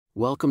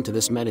Welcome to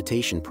this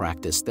meditation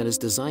practice that is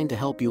designed to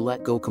help you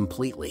let go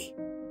completely.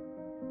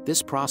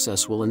 This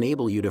process will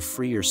enable you to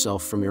free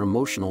yourself from your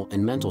emotional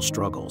and mental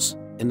struggles,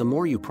 and the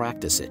more you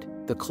practice it,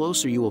 the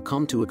closer you will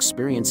come to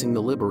experiencing the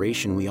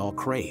liberation we all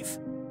crave.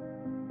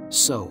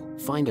 So,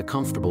 find a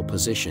comfortable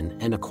position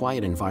and a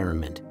quiet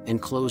environment, and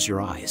close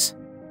your eyes.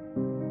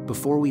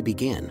 Before we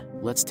begin,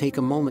 let's take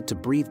a moment to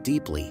breathe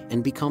deeply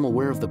and become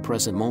aware of the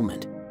present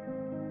moment.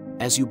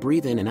 As you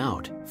breathe in and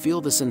out,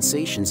 feel the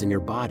sensations in your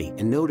body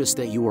and notice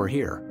that you are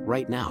here,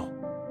 right now.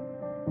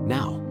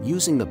 Now,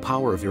 using the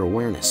power of your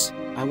awareness,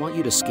 I want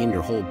you to scan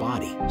your whole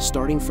body,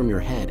 starting from your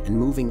head and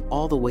moving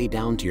all the way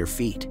down to your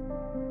feet.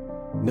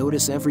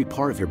 Notice every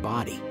part of your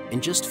body,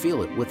 and just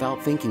feel it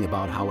without thinking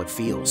about how it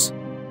feels.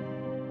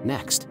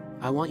 Next,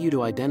 I want you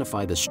to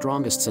identify the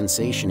strongest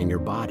sensation in your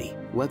body,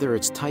 whether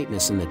it's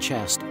tightness in the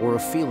chest or a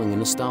feeling in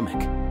the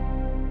stomach.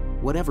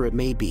 Whatever it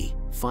may be,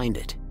 find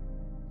it.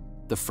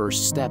 The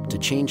first step to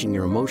changing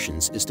your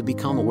emotions is to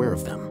become aware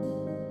of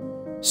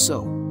them.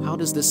 So, how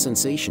does this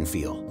sensation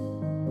feel?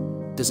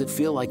 Does it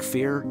feel like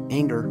fear,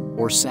 anger,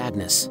 or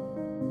sadness?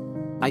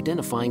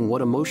 Identifying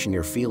what emotion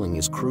you're feeling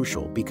is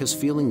crucial because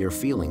feeling your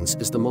feelings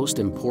is the most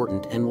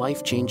important and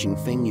life-changing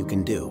thing you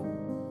can do.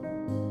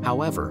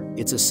 However,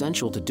 it's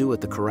essential to do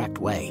it the correct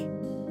way.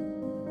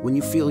 When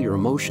you feel your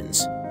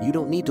emotions, you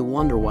don't need to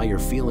wonder why you're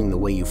feeling the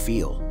way you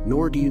feel,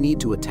 nor do you need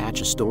to attach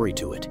a story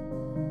to it.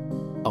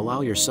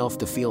 Allow yourself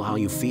to feel how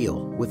you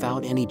feel,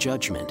 without any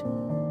judgment.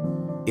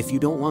 If you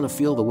don't want to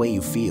feel the way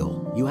you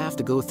feel, you have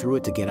to go through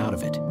it to get out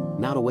of it,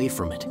 not away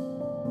from it.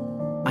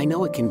 I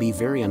know it can be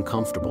very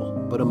uncomfortable,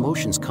 but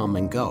emotions come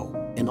and go,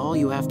 and all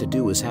you have to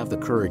do is have the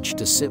courage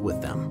to sit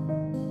with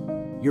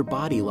them. Your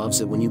body loves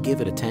it when you give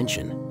it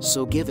attention,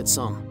 so give it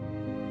some.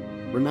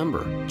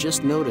 Remember,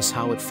 just notice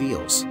how it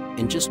feels,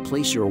 and just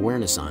place your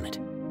awareness on it.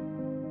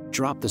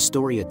 Drop the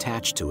story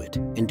attached to it,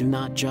 and do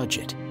not judge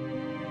it.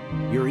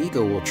 Your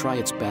ego will try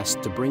its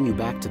best to bring you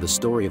back to the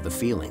story of the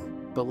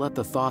feeling, but let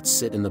the thoughts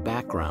sit in the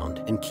background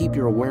and keep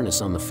your awareness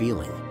on the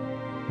feeling.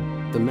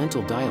 The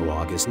mental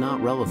dialogue is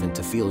not relevant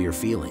to feel your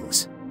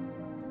feelings.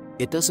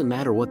 It doesn't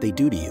matter what they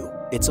do to you,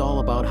 it's all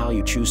about how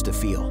you choose to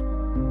feel.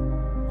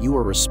 You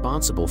are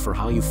responsible for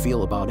how you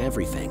feel about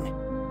everything.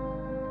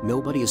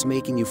 Nobody is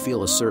making you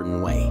feel a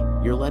certain way,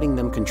 you're letting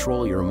them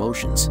control your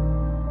emotions.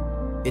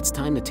 It's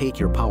time to take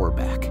your power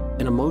back.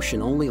 An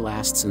emotion only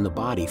lasts in the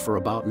body for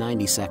about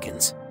 90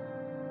 seconds.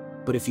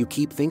 But if you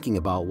keep thinking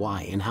about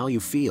why and how you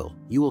feel,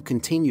 you will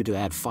continue to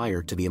add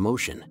fire to the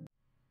emotion.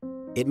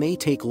 It may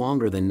take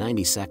longer than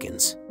 90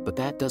 seconds, but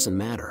that doesn't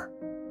matter.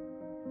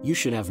 You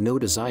should have no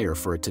desire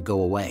for it to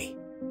go away.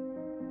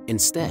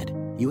 Instead,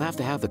 you have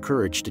to have the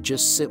courage to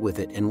just sit with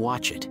it and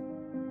watch it.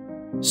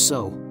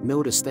 So,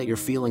 notice that you're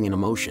feeling an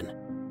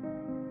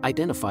emotion.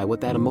 Identify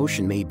what that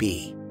emotion may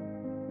be.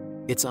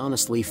 It's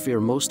honestly fear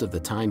most of the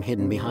time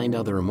hidden behind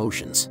other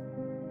emotions.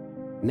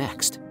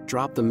 Next,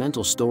 drop the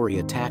mental story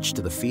attached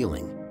to the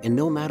feeling, and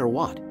no matter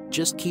what,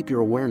 just keep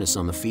your awareness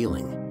on the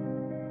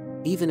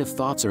feeling. Even if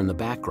thoughts are in the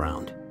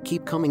background,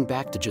 keep coming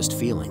back to just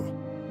feeling.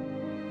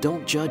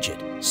 Don't judge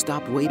it,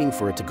 stop waiting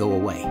for it to go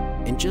away,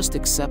 and just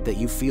accept that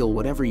you feel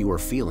whatever you are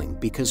feeling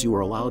because you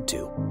are allowed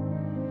to.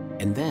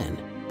 And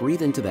then,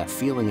 breathe into that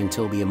feeling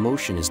until the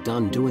emotion is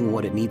done doing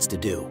what it needs to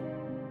do.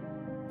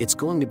 It's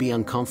going to be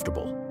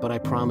uncomfortable, but I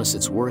promise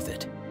it's worth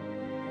it.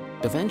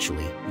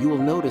 Eventually, you will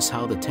notice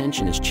how the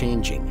tension is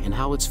changing and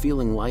how it's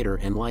feeling lighter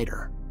and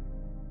lighter.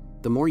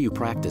 The more you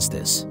practice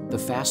this, the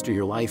faster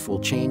your life will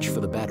change for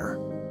the better.